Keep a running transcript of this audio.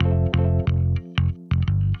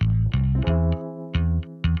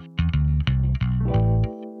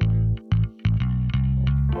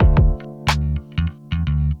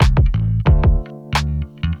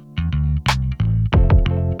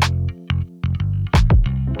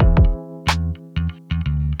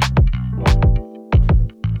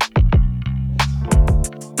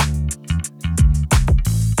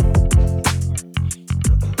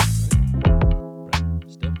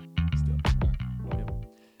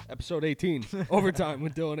Episode 18, Overtime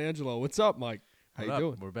with Dylan Angelo. What's up, Mike? How you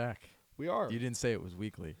doing? We're back. We are. You didn't say it was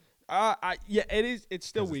weekly. Yeah, it is. It's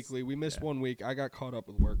still 'Cause it's- weekly. We missed yeah. 1 week. I got caught up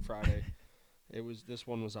with work Friday. This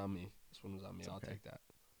one was on me. I'll okay. take that.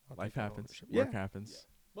 I'll Life take that happens. ownership. Work Yeah. happens.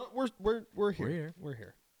 But we're here. We're here. We're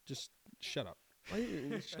here. Just shut up.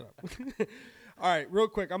 Shut up. All right, real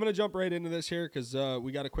quick. I'm going to jump right into this here because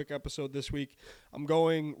we got a quick episode this week. I'm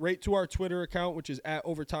going right to our Twitter account, which is at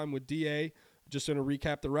Overtime with DA. Just going to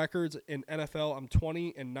recap the records. In NFL, I'm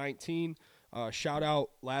 20-19. Shout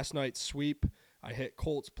out last night's sweep. I hit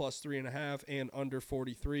Colts plus 3.5 and under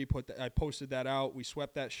 43. I posted that out. We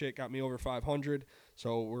swept that shit. Got me over 500.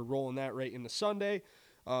 So we're rolling that right into Sunday.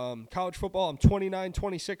 College football, I'm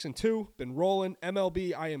 29-26-2. Been rolling.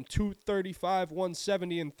 MLB, I am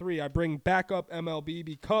 235-170-3. I bring back up MLB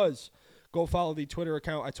because go follow the Twitter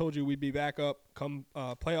account. I told you we'd be back up come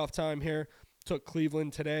playoff time here. Took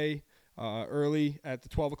Cleveland today early at the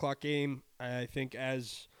 12 o'clock game. I think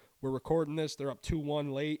as we're recording this, they're up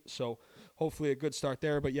 2-1 late. So hopefully a good start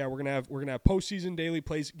there. But yeah, we're gonna have postseason daily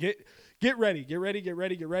plays. Get ready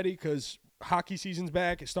because hockey season's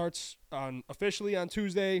back. It starts officially on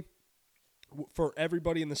Tuesday for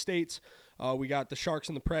everybody in the States. We got the Sharks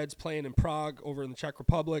and the Preds playing in Prague over in the Czech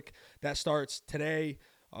Republic. That starts today.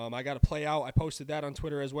 I got to play out. I posted that on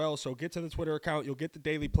Twitter as well. So get to the Twitter account. You'll get the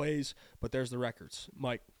daily plays, but there's the records.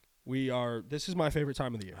 Mike, this is my favorite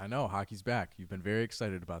time of the year. I know. Hockey's back. You've been very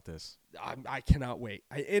excited about this. I cannot wait.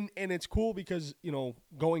 And it's cool because,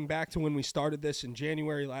 going back to when we started this in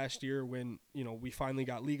January last year when, we finally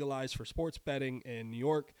got legalized for sports betting in New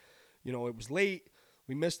York, it was late.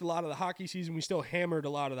 We missed a lot of the hockey season. We still hammered a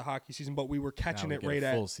lot of the hockey season, but we were catching it right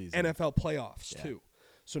at NFL playoffs too.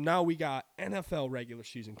 So now we got NFL regular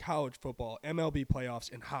season, college football, MLB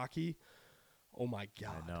playoffs, and hockey. Oh my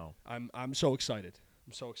God. I know. I'm so excited.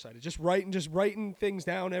 I'm so excited. Just writing things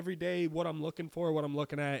down every day, what I'm looking for, what I'm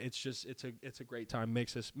looking at. It's a great time.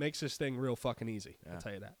 Makes this thing real fucking easy. Yeah. I'll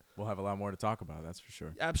tell you that. We'll have a lot more to talk about, that's for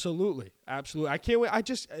sure. Absolutely. I can't wait.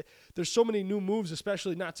 There's so many new moves,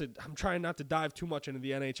 especially I'm trying not to dive too much into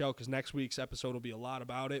the NHL because next week's episode will be a lot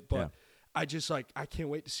about it, but yeah. I can't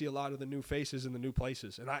wait to see a lot of the new faces in the new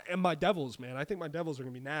places. And my Devils, man, I think my Devils are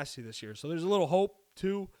going to be nasty this year. So there's a little hope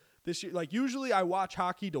too. This year, like usually I watch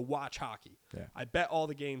hockey to watch hockey. Yeah. I bet all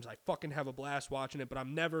the games. I fucking have a blast watching it, but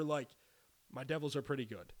I'm never like, my Devils are pretty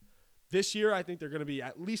good. This year, I think they're going to be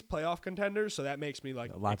at least playoff contenders, so that makes me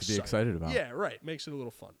like a lot to be excited about. Yeah, right. Makes it a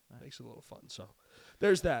little fun. So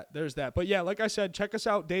there's that. But yeah, like I said, check us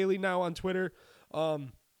out daily now on Twitter.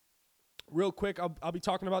 Real quick, I'll be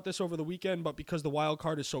talking about this over the weekend, but because the wild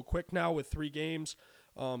card is so quick now with 3 games,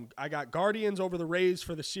 I got Guardians over the Rays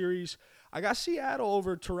for the series. I got Seattle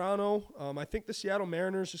over Toronto. I think the Seattle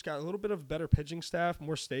Mariners just got a little bit of better pitching staff,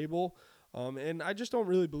 more stable. And I just don't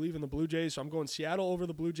really believe in the Blue Jays, so I'm going Seattle over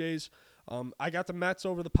the Blue Jays. I got the Mets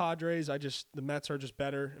over the Padres. The Mets are just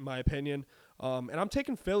better, in my opinion. And I'm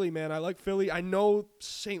taking Philly, man. I like Philly. I know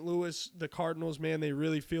St. Louis, the Cardinals, man, they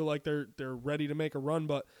really feel like they're ready to make a run.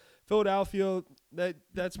 But Philadelphia,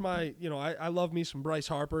 that's my, I love me some Bryce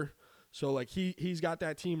Harper. So, like, he's got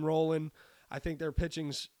that team rolling. I think their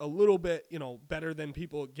pitching's a little bit, better than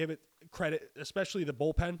people give it credit, especially the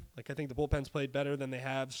bullpen. Like, I think the bullpen's played better than they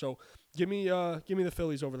have. So, give me the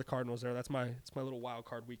Phillies over the Cardinals there. It's my little wild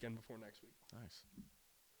card weekend before next week. Nice.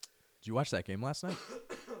 Did you watch that game last night?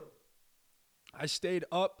 I stayed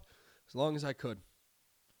up as long as I could.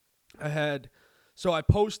 I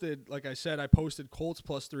posted, like I said, Colts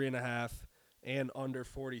plus 3.5 and under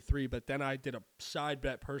 43, but then I did a side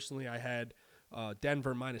bet personally. I had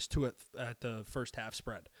Denver -2 at the first half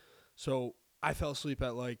spread. So I fell asleep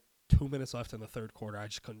at like 2 minutes left in the third quarter. I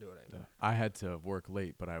just couldn't do it anymore. I had to work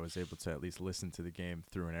late, but I was able to at least listen to the game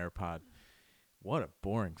through an AirPod. What a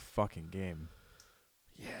boring fucking game.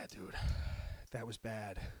 Yeah, dude. That was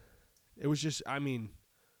bad. It was just,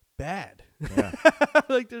 bad. Yeah.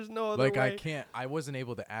 Like there's no other way. I wasn't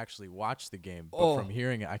able to actually watch the game, but from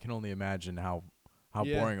hearing it, I can only imagine how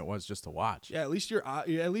boring it was just to watch. Yeah, at least your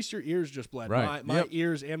ears just bled. Right. My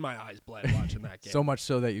ears and my eyes bled watching that game. So much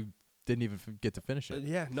so that you didn't even get to finish it.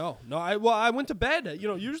 Yeah, no. I went to bed.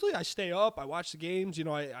 Usually I stay up. I watch the games.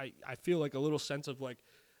 I feel like a little sense of like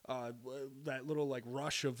that little like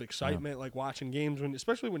rush of excitement, like watching games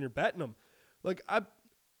especially when you're betting them. Like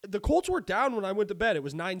the Colts were down when I went to bed. It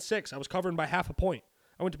was 9-6. I was covering by half a point.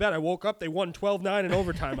 I went to bed. I woke up. They won 12-9 in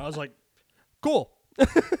overtime. I was like, cool.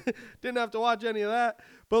 Didn't have to watch any of that.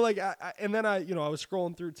 But like, and then I was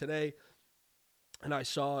scrolling through today, and I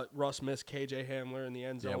saw Russ miss KJ Hamler in the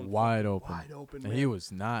end zone. Yeah, wide open. Man. And he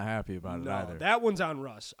was not happy about it either. That one's on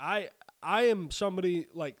Russ. I am somebody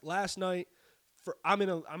like last night. I'm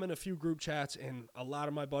in a few group chats, and a lot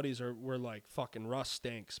of my buddies were like, fucking Russ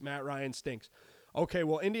stinks, Matt Ryan stinks. Okay,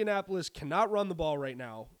 well, Indianapolis cannot run the ball right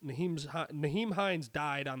now. Nyheim Hines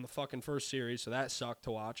died on the fucking first series, so that sucked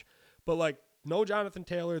to watch. But, like, no Jonathan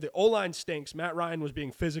Taylor. The O-line stinks. Matt Ryan was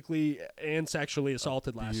being physically and sexually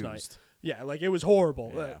assaulted last night. Yeah, like, it was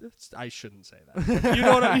horrible. Yeah. I shouldn't say that. But you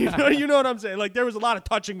know you know what I'm saying? Like, there was a lot of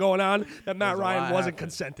touching going on that Matt Ryan wasn't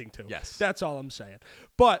consenting to. Yes. That's all I'm saying.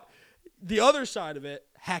 But the other side of it,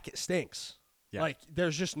 Hackett stinks. Yeah. Like,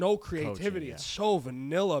 there's just no creativity. Coaching, yeah. It's so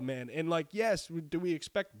vanilla, man. And, like, yes, do we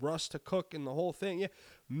expect Russ to cook and the whole thing? Yeah.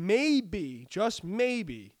 Maybe, just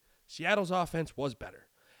maybe, Seattle's offense was better.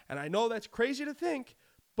 And I know that's crazy to think,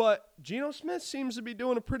 but Geno Smith seems to be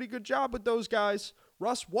doing a pretty good job with those guys.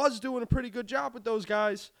 Russ was doing a pretty good job with those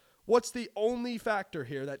guys. What's the only factor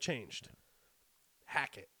here that changed?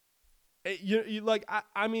 Hackett.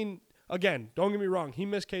 I mean, again, don't get me wrong. He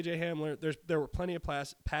missed KJ Hamler. There were plenty of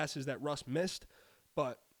passes that Russ missed,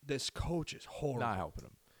 but this coach is horrible. Not helping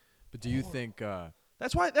him. But do you think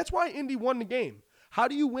That's why Indy won the game. How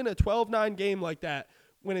do you win a 12-9 game like that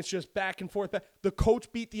when it's just back and forth? The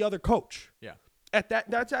coach beat the other coach. Yeah.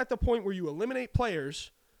 That's at the point where you eliminate players.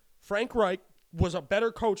 Frank Reich was a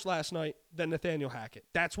better coach last night than Nathaniel Hackett.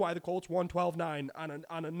 That's why the Colts won 12-9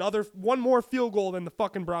 on another one more field goal than the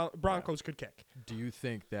fucking Broncos could kick. Do you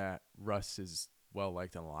think that Russ is well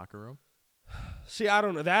liked in the locker room? See, I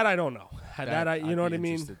don't know. That I don't know. You know I'd what be I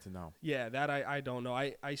mean? Interested to know. Yeah, that I don't know.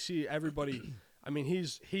 I see everybody. I mean,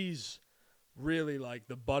 he's really like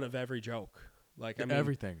the butt of every joke. Like, I mean,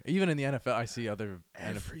 everything. Even in the NFL, I see other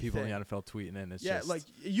people in the everything. NFL tweeting, and it's yeah, just like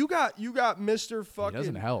you got Mr. fucking. he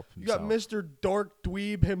doesn't help You got himself. Mr. Dork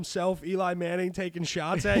Dweeb himself, Eli Manning, taking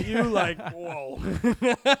shots at you. Like, whoa,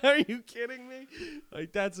 are you kidding me?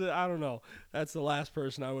 Like, I don't know. That's the last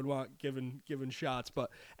person I would want giving shots. But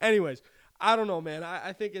anyways, I don't know, man.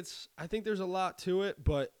 I think there's a lot to it,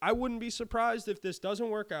 but I wouldn't be surprised if this doesn't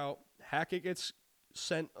work out. Hackett gets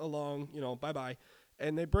sent along, bye-bye.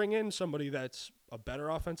 And they bring in somebody that's a better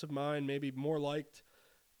offensive mind, maybe more liked,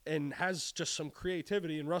 and has just some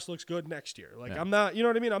creativity, and Russ looks good next year. Like, yeah. I'm not, you know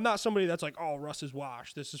what I mean? I'm not somebody that's like, oh, Russ is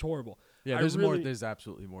washed. This is horrible. Yeah, there's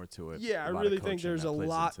absolutely more to it. Yeah, I really think there's a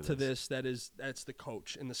lot to this that's the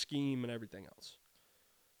coach and the scheme and everything else.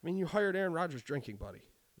 I mean, you hired Aaron Rodgers' drinking buddy,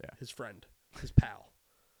 his friend, his pal,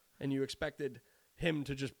 and you expected him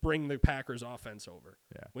to just bring the Packers offense over.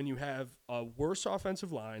 Yeah. When you have a worse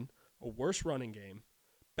offensive line, a worse running game,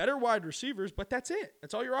 better wide receivers, but that's it.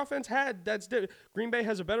 That's all your offense had. Green Bay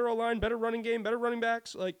has a better O-line, better running game, better running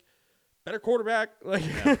backs, like better quarterback. Like,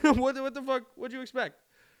 what the fuck would you expect?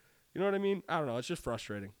 You know what I mean? I don't know. It's just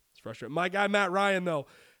frustrating. It's frustrating. My guy Matt Ryan, though,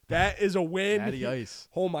 that is a win. Natty Ice.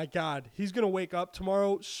 Oh my God, he's gonna wake up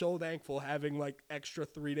tomorrow so thankful having like extra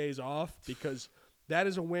 3 days off, because that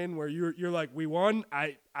is a win where you're like, we won.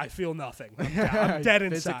 I feel nothing. I'm dead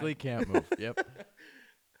inside. Physically can't move. Yep.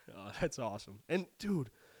 Oh, that's awesome. And dude,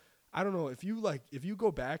 I don't know if you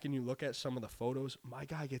go back and you look at some of the photos, my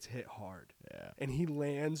guy gets hit hard. Yeah. And he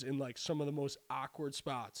lands in like some of the most awkward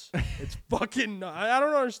spots. It's fucking I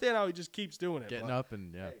don't understand how he just keeps doing it. Getting up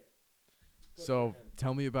and So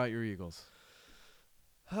tell me about your Eagles.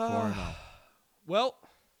 4-0. Well,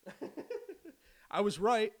 I was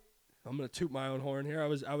right. I'm gonna toot my own horn here.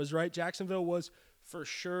 I was right. Jacksonville was for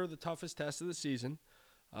sure the toughest test of the season.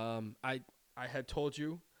 I had told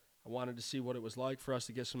you I wanted to see what it was like for us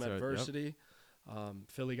to get some adversity. Yep.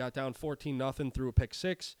 Philly got down 14-0 through a pick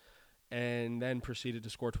six, and then proceeded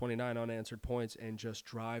to score 29 unanswered points and just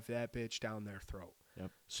drive that bitch down their throat.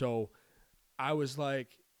 Yep. So I was like,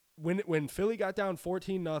 when Philly got down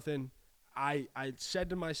 14-0, I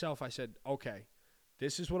said to myself, I said, okay,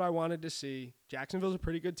 this is what I wanted to see. Jacksonville's a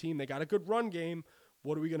pretty good team. They got a good run game.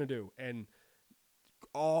 What are we going to do? And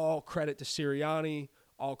all credit to Sirianni,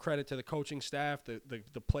 all credit to the coaching staff,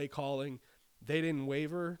 the play calling. They didn't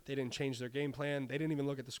waver. They didn't change their game plan. They didn't even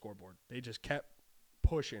look at the scoreboard. They just kept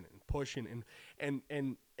pushing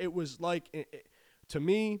and it was like, to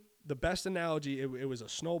me, the best analogy, it was a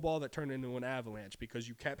snowball that turned into an avalanche, because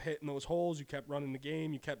you kept hitting those holes, you kept running the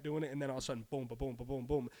game, you kept doing it, and then all of a sudden, boom, boom, boom, boom,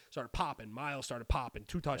 boom, started popping. Miles started popping,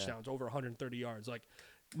 2 touchdowns, over 130 yards. Like,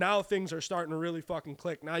 now things are starting to really fucking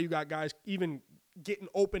click. Now you got guys even getting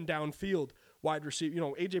open downfield, wide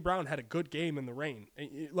receiver. A.J. Brown had a good game in the rain.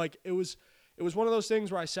 Like, it was one of those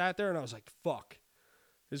things where I sat there and I was like, fuck,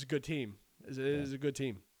 this is a good team. This is a good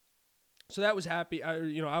team. So that was happy.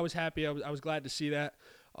 I was happy. I was glad to see that.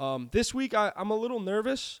 This week I'm a little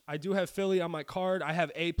nervous. I do have Philly on my card. I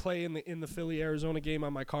have a play in the Philly Arizona game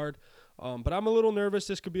on my card. But I'm a little nervous.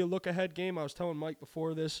 This could be a look ahead game. I was telling Mike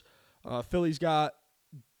before this. Philly's got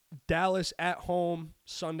Dallas at home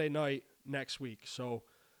Sunday night next week. So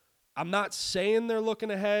I'm not saying they're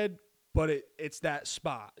looking ahead, but it's that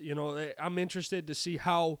spot. You know, I'm interested to see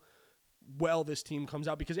how well this team comes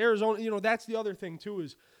out because Arizona, you know, that's the other thing too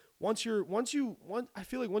is I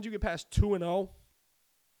feel like once you get past 2-0,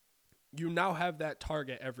 you now have that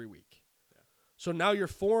target every week. Yeah. So now you're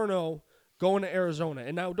 4-0 going to Arizona.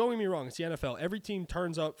 And now don't get me wrong, it's the NFL. Every team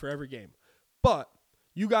turns up for every game. But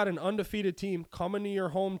you got an undefeated team coming to your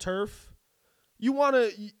home turf. You want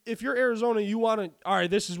to, if you're Arizona, you want to, all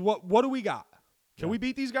right, this is what do we got? Can we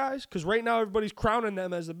beat these guys? Because right now everybody's crowning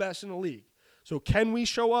them as the best in the league. So can we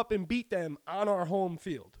show up and beat them on our home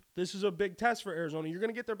field? This is a big test for Arizona. You're going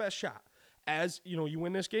to get their best shot. As, you know, you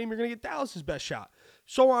win this game, you're going to get Dallas's best shot.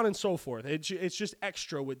 So on and so forth. It's just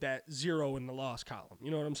extra with that 0 in the loss column.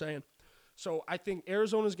 You know what I'm saying? So I think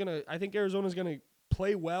Arizona's going to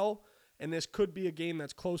play well, and this could be a game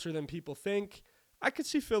that's closer than people think. I could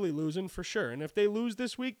see Philly losing for sure. And if they lose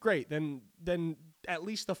this week, great. Then at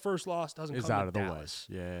least the first loss doesn't come out to of the Dallas.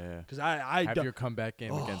 way. Yeah. Because I have your comeback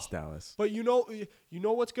game against Dallas. But you know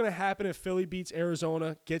what's going to happen if Philly beats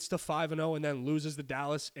Arizona, gets to 5-0, and then loses to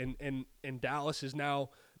Dallas, and Dallas is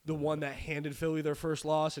now the one that handed Philly their first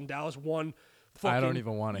loss, and Dallas won. I don't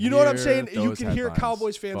even want to. You know what I'm saying? You can hear headlines.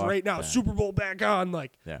 Cowboys fans right now. That. Super Bowl back on.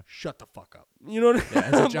 Like, yeah. Shut the fuck up. You know what I mean?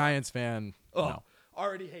 As a Giants fan, no.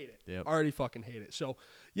 Already hate it. Yep. Already fucking hate it. So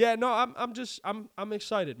yeah, no, I'm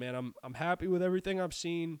excited, man. I'm happy with everything I've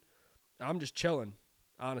seen. I'm just chilling,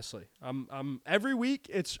 honestly. I'm every week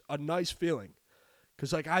it's a nice feeling,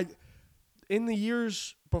 because like in the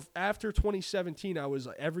years after 2017, I was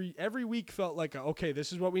like every week felt like okay,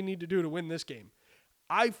 this is what we need to do to win this game.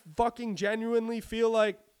 I fucking genuinely feel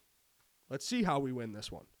like, let's see how we win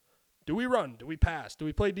this one. Do we run? Do we pass? Do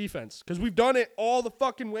we play defense? Because we've done it all the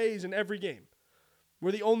fucking ways in every game.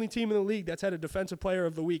 We're the only team in the league that's had a defensive player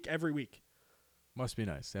of the week every week. Must be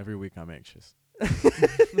nice. Every week I'm anxious.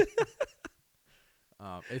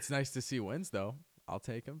 It's nice to see wins, though. I'll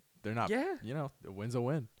take them. They're not, a win's a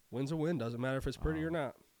win. Win's a win. Doesn't matter if it's pretty or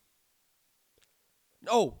not.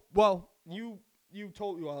 Oh, well, you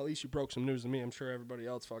at least you broke some news to me. I'm sure everybody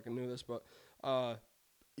else fucking knew this, but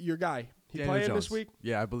your guy, he Daniel playing Jones. this week?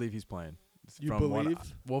 Yeah, I believe he's playing. You believe?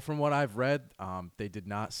 From what I've read, they did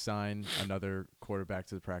not sign another quarterback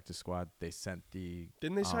to the practice squad. They sent the...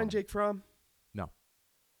 Didn't they sign Jake Fromm? No.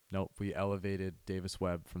 Nope. We elevated Davis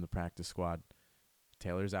Webb from the practice squad.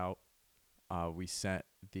 Taylor's out. We sent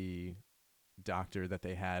the doctor that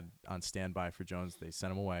they had on standby for Jones. They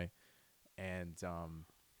sent him away. And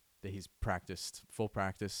he's practiced full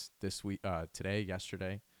practice this week,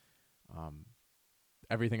 yesterday.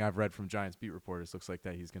 Everything I've read from Giants beat reporters looks like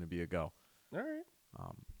that he's going to be a go. All right.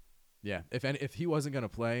 Yeah. If he wasn't going to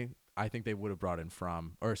play, I think they would have brought in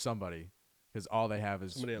Fromm or somebody, because all they have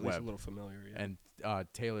is somebody at Webb. least a little familiar. Yeah. And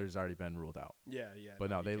Taylor's already been ruled out. Yeah. But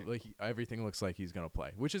no, everything looks like he's going to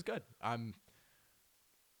play, which is good.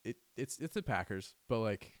 It's the Packers, but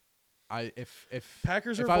like if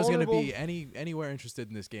Packers if are I was going to vulnerable. be anywhere interested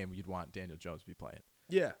in this game, you'd want Daniel Jones to be playing.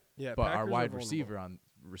 Yeah. But Packers our are wide vulnerable.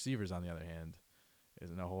 receivers on the other hand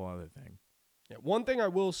isn't a whole other thing. Yeah, one thing I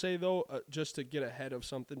will say, though, just to get ahead of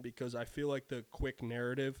something, because I feel like the quick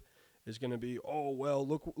narrative is going to be, oh, well,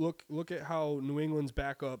 look at how New England's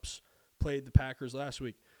backups played the Packers last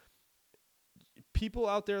week. People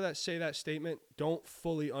out there that say that statement don't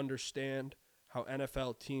fully understand how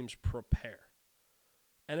NFL teams prepare.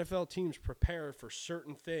 NFL teams prepare for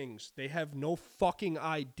certain things. They have no fucking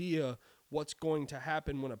idea what's going to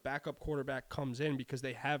happen when a backup quarterback comes in, because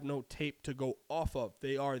they have no tape to go off of.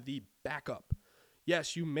 They are the backup.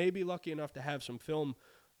 Yes, you may be lucky enough to have some film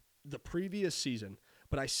the previous season,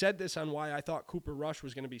 but I said this on why I thought Cooper Rush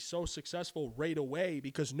was going to be so successful right away,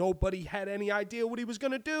 because nobody had any idea what he was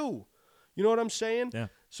going to do. You know what I'm saying? Yeah.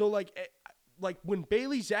 So like when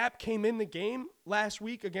Bailey Zapp came in the game last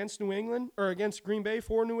week against New England, or against Green Bay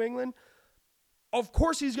for New England, of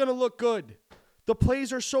course he's going to look good. The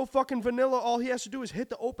plays are so fucking vanilla. All he has to do is hit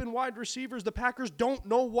the open wide receivers. The Packers don't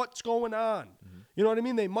know what's going on. Mm-hmm. You know what I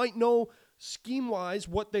mean? They might know scheme-wise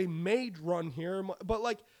what they may run here, but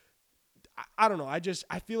like, I don't know.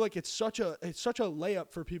 I feel like it's such a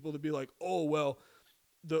layup for people to be like, oh well,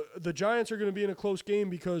 the Giants are going to be in a close game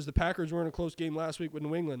because the Packers were in a close game last week with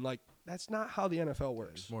New England. Like, that's not how the NFL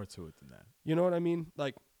works. There's more to it than that. You know what I mean?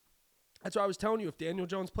 Like, that's why I was telling you, if Daniel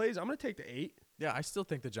Jones plays, I'm going to take the 8. Yeah, I still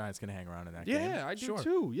think the Giants can hang around in that game. Yeah, I do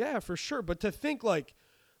too. Yeah, for sure. But to think like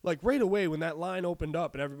right away when that line opened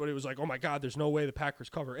up and everybody was like, oh my God, there's no way the Packers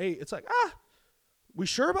cover 8. It's like, we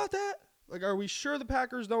sure about that? Like, are we sure the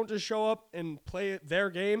Packers don't just show up and play their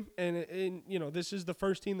game? And you know, this is the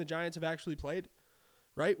first team the Giants have actually played.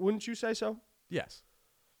 right? Wouldn't you say so? Yes.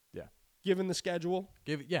 Given the schedule.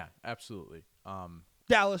 Yeah, absolutely.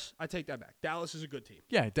 Dallas, I take that back. Dallas is a good team.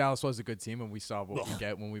 Yeah, Dallas was a good team, and we saw what we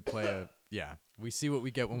get when we play we see what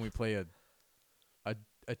we get when we play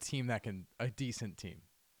a team a decent team.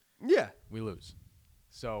 Yeah. We lose.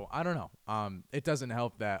 So, I don't know. It doesn't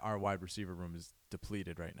help that our wide receiver room is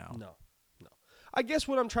depleted right now. No. I guess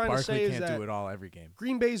what I'm trying to say Barkley is can't that do it all every game.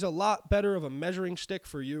 Green Bay's a lot better of a measuring stick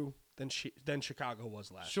for you than Chicago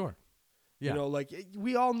was last year. Sure. Yeah. You know, like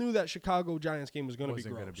we all knew that Chicago Giants game was going to be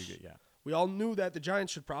gross. Wasn't going to be good, yeah. We all knew that the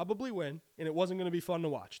Giants should probably win, and it wasn't going to be fun to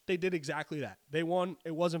watch. They did exactly that. They won.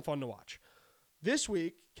 It wasn't fun to watch. This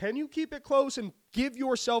week, can you keep it close and give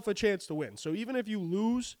yourself a chance to win? So even if you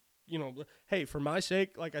lose, you know, hey, for my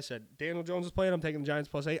sake, like I said, Daniel Jones is playing. I'm taking the Giants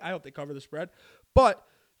 +8. I hope they cover the spread. But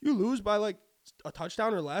you lose by like a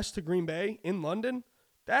touchdown or less to Green Bay in London,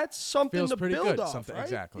 that's something Feels to pretty build good. off, right?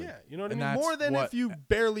 Exactly. Yeah, you know what And I mean? that's More than what- if you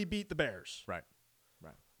barely beat the Bears. Right.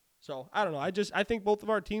 So I don't know. I think both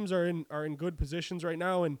of our teams are in good positions right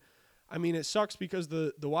now, and I mean it sucks because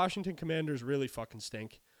the Washington Commanders really fucking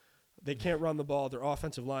stink. They can't run the ball. Their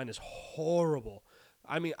offensive line is horrible.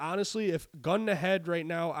 I mean, honestly, if gun to head right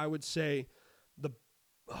now, I would say the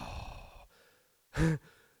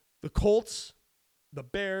Colts, the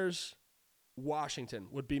Bears, Washington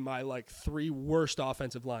would be my like 3 worst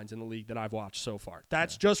offensive lines in the league that I've watched so far.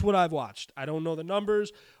 That's just what I've watched. I don't know the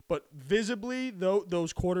numbers, but visibly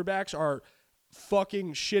those quarterbacks are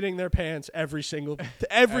fucking shitting their pants every single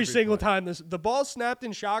time the ball's snapped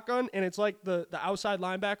in shotgun, and it's like the outside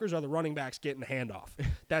linebackers are the running backs getting the handoff.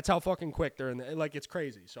 That's how fucking quick they're in the, like it's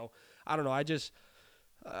crazy. So I don't know. I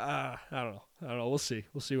don't know. We'll see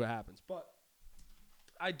what happens. But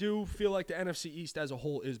I do feel like the NFC East as a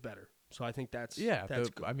whole is better. So I think that's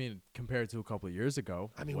good. I mean, compared to a couple of years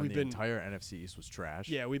ago, when the entire NFC East was trash.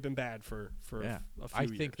 Yeah, we've been bad for a few I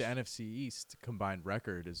years. think the NFC East combined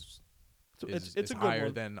record is it's a good higher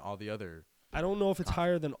one. than all the other. I don't know if it's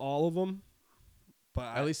higher than all of them,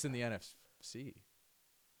 but at least in the NFC.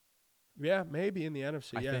 Yeah, maybe in the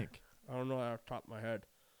NFC. I think. I don't know off the top of my head,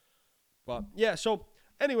 but yeah. So,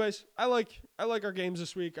 anyways, I like our games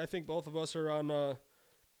this week. I think both of us are on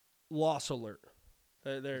loss alert.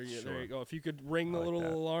 There you go. If you could ring the little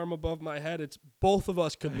alarm above my head, it's both of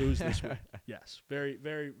us could lose this week. Yes, very,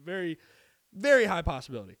 very, very, very high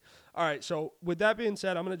possibility. All right, so with that being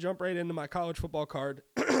said, I'm going to jump right into my college football card.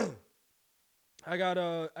 I got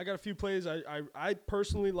a few plays. I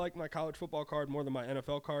personally like my college football card more than my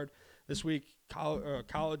NFL card this week.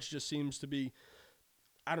 College just seems to be,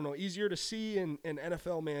 I don't know, easier to see. And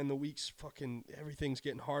NFL, man, the week's fucking everything's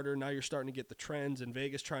getting harder. Now you're starting to get the trends, and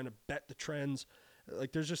Vegas trying to bet the trends.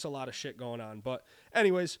 Like, there's just a lot of shit going on. But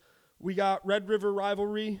anyways, we got Red River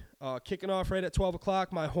Rivalry kicking off right at 12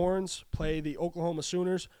 o'clock. My Horns play the Oklahoma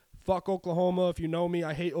Sooners. Fuck Oklahoma. If you know me,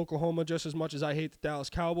 I hate Oklahoma just as much as I hate the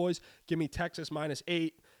Dallas Cowboys. Give me Texas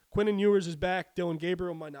 -8. Quinton Ewers is back. Dylan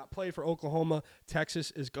Gabriel might not play for Oklahoma.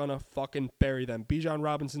 Texas is going to fucking bury them. Bijan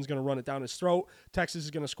Robinson's going to run it down his throat. Texas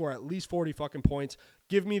is going to score at least 40 fucking points.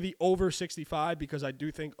 Give me the over 65 because I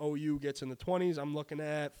do think OU gets in the 20s. I'm looking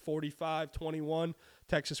at 45-21.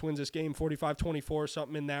 Texas wins this game 45-24,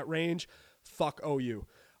 something in that range. Fuck OU.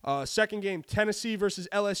 Second game, Tennessee versus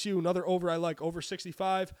LSU. Another over I like, over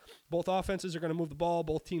 65. Both offenses are going to move the ball.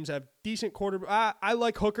 Both teams have decent quarterback. I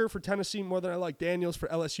like Hooker for Tennessee more than I like Daniels for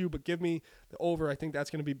LSU, but give me the over. I think that's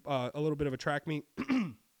going to be a little bit of a track meet.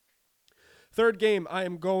 Third game, I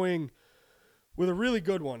am going with a really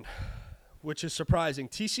good one, which is surprising.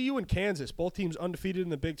 TCU and Kansas, both teams undefeated in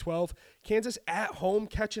the Big 12. Kansas at home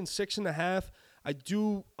catching 6.5. I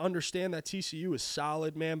do understand that TCU is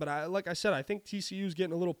solid, man, but like I said, I think TCU is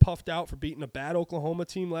getting a little puffed out for beating a bad Oklahoma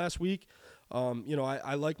team last week.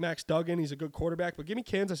 I like Max Duggan. He's a good quarterback, but give me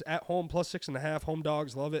Kansas at home +6.5. Home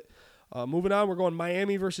dogs, love it. Moving on, we're going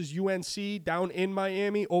Miami versus UNC down in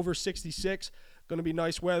Miami, over 66. Going to be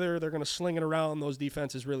nice weather. They're going to sling it around. Those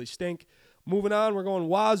defenses really stink. Moving on, we're going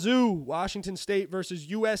Wazoo, Washington State versus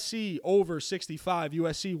USC, over 65.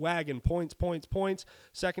 USC wagon, points.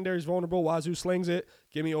 Secondary's vulnerable. Wazoo slings it.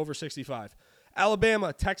 Give me over 65.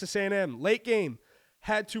 Alabama, Texas A&M, late game.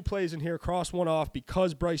 Had 2 plays in here, cross one off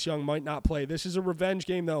because Bryce Young might not play. This is a revenge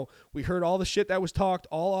game, though. We heard all the shit that was talked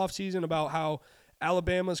all offseason about how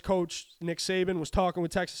Alabama's coach, Nick Saban, was talking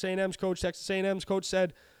with Texas A&M's coach. Texas A&M's coach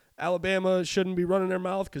said Alabama shouldn't be running their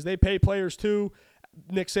mouth because they pay players too.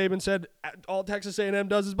 Nick Saban said all Texas A&M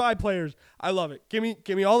does is buy players. I love it. Give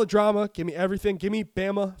me all the drama. Give me everything. Give me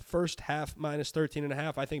Bama first half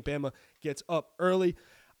 -13.5. I think Bama gets up early.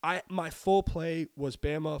 My full play was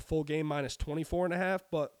Bama full game -24.5,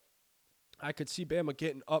 but I could see Bama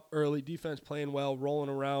getting up early, defense playing well, rolling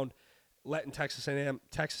around, letting Texas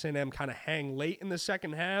A&M kind of hang late in the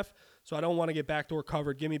second half. So I don't want to get backdoor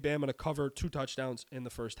covered. Give me Bama to cover 2 touchdowns in the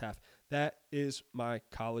first half. That is my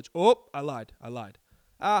college. Oh, I lied.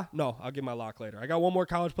 No, I'll give my lock later. I got one more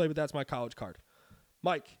college play, but that's my college card.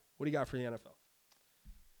 Mike, what do you got for the NFL?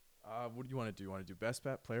 What do you want to do? You want to do best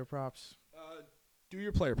bet, player props? Do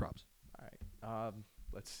your player props. All right.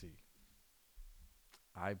 Let's see.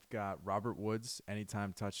 I've got Robert Woods,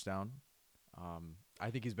 anytime touchdown. I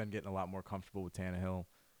think he's been getting a lot more comfortable with Tannehill.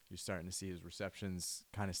 You're starting to see his receptions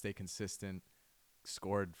kind of stay consistent.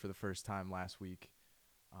 Scored for the first time last week.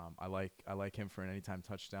 I like him for an anytime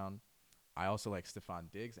touchdown. I also like Stephon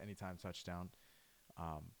Diggs, anytime touchdown.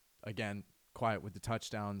 Again, quiet with the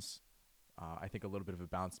touchdowns. I think a little bit of a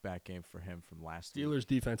bounce back game for him from last week. Steelers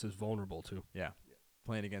defense is vulnerable too. Yeah.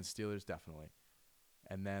 Playing against Steelers, definitely.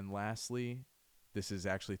 And then lastly, this is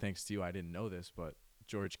actually thanks to you. I didn't know this, but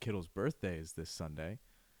George Kittle's birthday is this Sunday.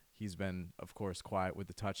 He's been, of course, quiet with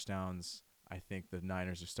the touchdowns. I think the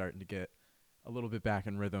Niners are starting to get a little bit back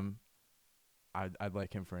in rhythm. I'd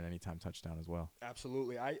like him for an anytime touchdown as well.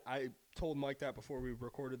 Absolutely. I told Mike that before we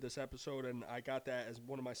recorded this episode, and I got that as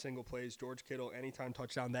one of my single plays. George Kittle, anytime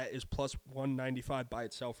touchdown. That is plus 195 by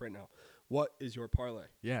itself right now. What is your parlay?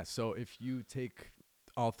 Yeah, so if you take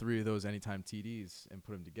all 3 of those anytime TDs and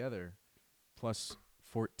put them together, plus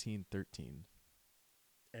 14-13.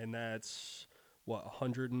 And that's, what,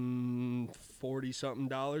 $140-something for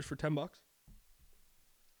 $10?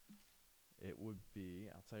 It would be,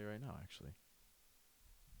 I'll tell you right now, actually.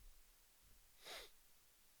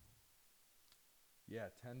 Yeah,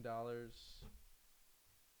 $10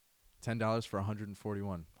 for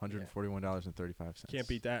 $141.35. Can't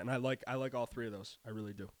beat that, and I like all 3 of those. I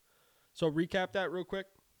really do. So recap that real quick.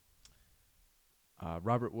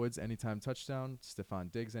 Robert Woods, anytime touchdown. Stephon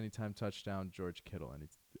Diggs, anytime touchdown. George Kittle,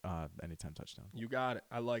 anytime touchdown. You got it.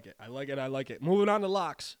 I like it. Moving on to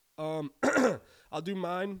locks. I'll do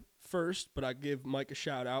mine first, but I give Mike a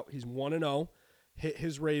shout out. He's 1-0. Hit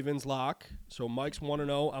his Ravens lock. So Mike's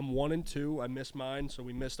 1-0. I'm 1-2. I missed mine, so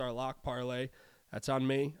we missed our lock parlay. That's on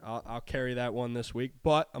me. I'll carry that one this week,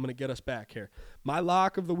 but I'm going to get us back here. My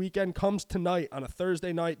lock of the weekend comes tonight on a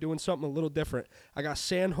Thursday night, doing something a little different. I got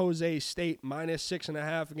San Jose State minus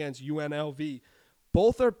 6.5 against UNLV.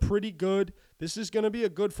 Both are pretty good. This is going to be a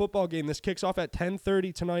good football game. This kicks off at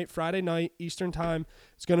 10:30 tonight, Friday night, Eastern time.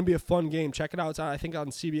 It's going to be a fun game. Check it out. It's, I think, on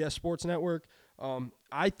CBS Sports Network.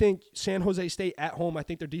 I think San Jose State at home, I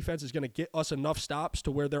think their defense is going to get us enough stops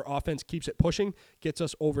to where their offense keeps it pushing, gets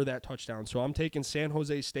us over that touchdown. So I'm taking San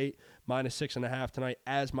Jose State minus 6.5 tonight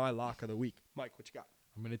as my lock of the week. Mike, what you got?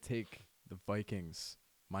 I'm going to take the Vikings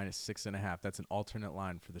minus 6.5. That's an alternate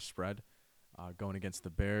line for the spread going against the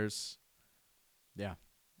Bears. Yeah,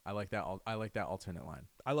 I like that. I like that alternate line.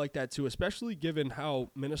 I like that too, especially given how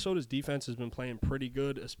Minnesota's defense has been playing pretty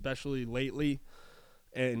good, especially lately.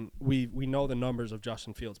 And we know the numbers of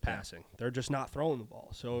Justin Fields passing. They're just not throwing the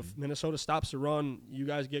ball. So if Minnesota stops the run, you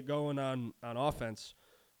guys get going on offense,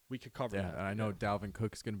 we could cover that. Yeah, and I know Dalvin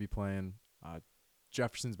Cook's going to be playing.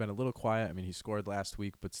 Jefferson's been a little quiet. I mean, he scored last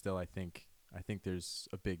week, but still I think there's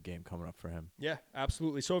a big game coming up for him. Yeah,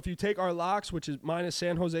 absolutely. So if you take our locks, which is minus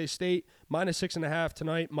San Jose State, minus 6.5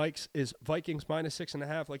 tonight, Mike's is Vikings minus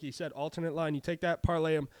 6.5. Like he said, alternate line. You take that,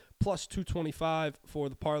 parlay them, plus 225 for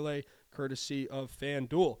the parlay, courtesy of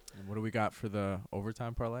FanDuel. And what do we got for the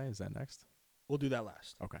overtime parlay? Is that next? We'll do that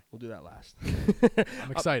last. Okay. We'll do that last.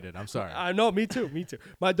 I'm excited. I'm sorry. I know. Me too.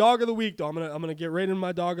 My dog of the week, though. I'm gonna get right into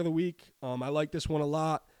my dog of the week. I like this one a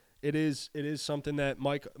lot. It is something that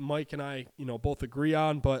Mike and I, both agree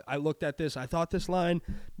on. But I looked at this. I thought this line,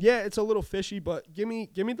 yeah, it's a little fishy, but give me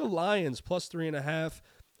the Lions plus 3.5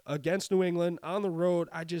 against New England on the road.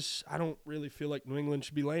 I don't really feel like New England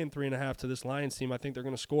should be laying 3.5 to this Lions team. I think they're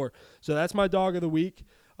going to score. So that's my dog of the week.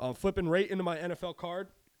 Flipping right into my NFL card.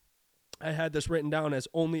 I had this written down as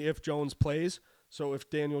only if Jones plays. So if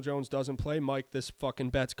Daniel Jones doesn't play, Mike, this fucking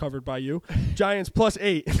bet's covered by you. Giants plus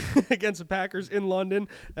 8 against the Packers in London.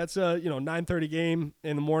 That's a 9:30 game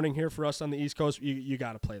in the morning here for us on the East Coast. You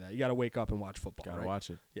got to play that. You got to wake up and watch football. Got to watch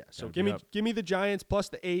it. Yeah. So give me the Giants plus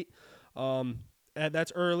the 8. And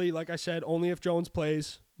that's early. Like I said, only if Jones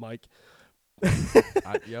plays, Mike.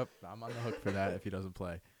 Yep, I'm on the hook for that if he doesn't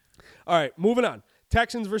play. All right, moving on.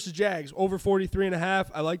 Texans versus Jags, over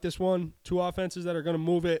 43.5. I like this one. 2 offenses that are going to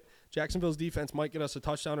move it. Jacksonville's defense might get us a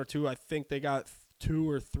touchdown or 2. I think they got 2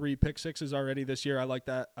 or 3 pick sixes already this year. I like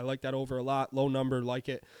that. I like that over a lot. Low number, like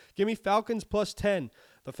it. Give me Falcons plus 10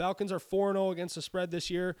 The Falcons are 4-0 against the spread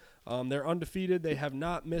this year. They're undefeated. They have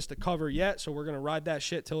not missed a cover yet, so we're going to ride that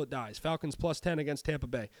shit till it dies. Falcons +10 against Tampa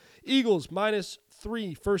Bay. Eagles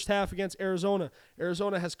 -3 first half against Arizona.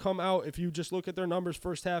 Arizona has come out. If you just look at their numbers,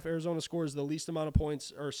 first half, Arizona scores the least amount of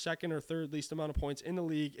points, or second or third least amount of points in the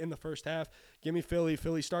league in the first half. Give me Philly.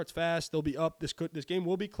 Philly starts fast. They'll be up. This game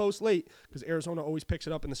will be close late because Arizona always picks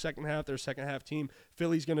it up in the second half. They're a second half team.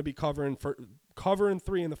 Philly's going to be covering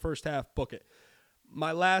 3 in the first half. Book it.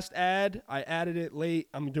 My last ad, I added it late.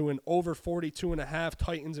 I'm doing over 42.5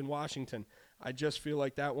 Titans in Washington. I just feel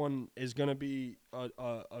like that one is going to be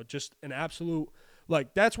just an absolute,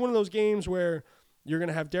 like, that's one of those games where you're going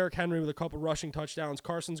to have Derrick Henry with a couple rushing touchdowns.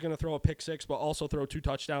 Carson's going to throw a pick 6, but also throw 2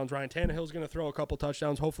 touchdowns. Ryan Tannehill's going to throw a couple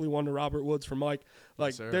touchdowns, hopefully one to Robert Woods for Mike.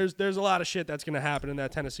 Like, yes, there's a lot of shit that's going to happen in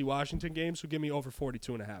that Tennessee-Washington game, so give me over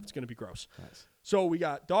 42.5. It's going to be gross. Nice. So we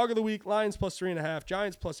got dog of the week, Lions +3.5,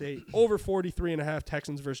 Giants +8, over 43.5,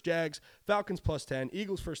 Texans versus Jags, Falcons +10,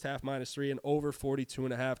 Eagles first half -3, and over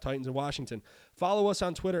 42.5, Titans in Washington. Follow us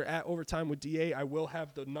on Twitter at Overtime with DA. I will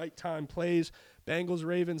have the nighttime plays. Bengals,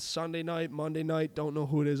 Ravens, Sunday night, Monday night. Don't know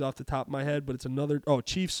who it is off the top of my head, but it's another. Oh,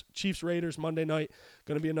 Chiefs, Raiders, Monday night.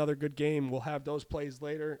 Going to be another good game. We'll have those plays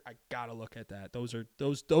later. I gotta look at that. Those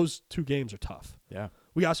 2 games are tough. Yeah.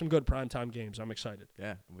 We got some good primetime games. I'm excited.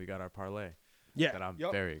 Yeah, we got our parlay. Yeah, that I'm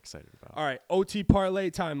very excited about. All right, OT parlay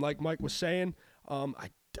time, like Mike was saying. I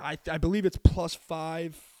believe it's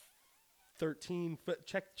 +5, 13.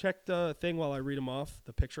 Check the thing while I read them off.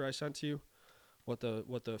 The picture I sent to you, what the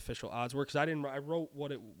official odds were, because I wrote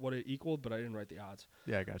what it equaled, but I didn't write the odds.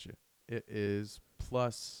 Yeah, I got you. It is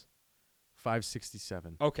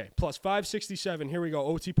 +567. Okay, +567. Here we go.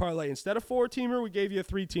 OT parlay. Instead of 4-teamer, we gave you a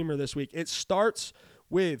 3-teamer this week. It starts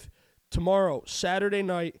with tomorrow, Saturday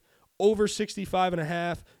night. Over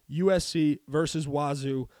 65.5, USC versus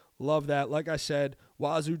Wazoo. Love that. Like I said,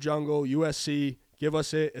 Wazoo Jungle, USC, give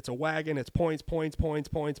us it. It's a wagon. It's points.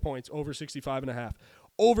 Over 65.5.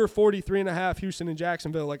 Over 43.5, Houston and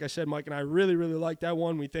Jacksonville. Like I said, Mike and I really, really like that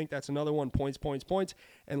one. We think that's another one, points.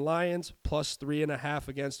 And Lions +3.5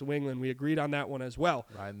 against New England. We agreed on that one as well.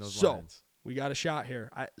 Riding those So Lions. we got a shot here.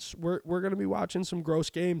 We're going to be watching some gross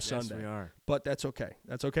games Sunday. Yes, we are. But that's okay.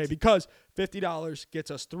 That's okay because $50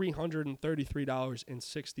 gets us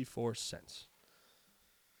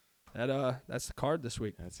 $333.64. That's the card this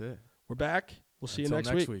week. That's it. We're back. We'll see you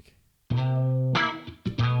Until next week.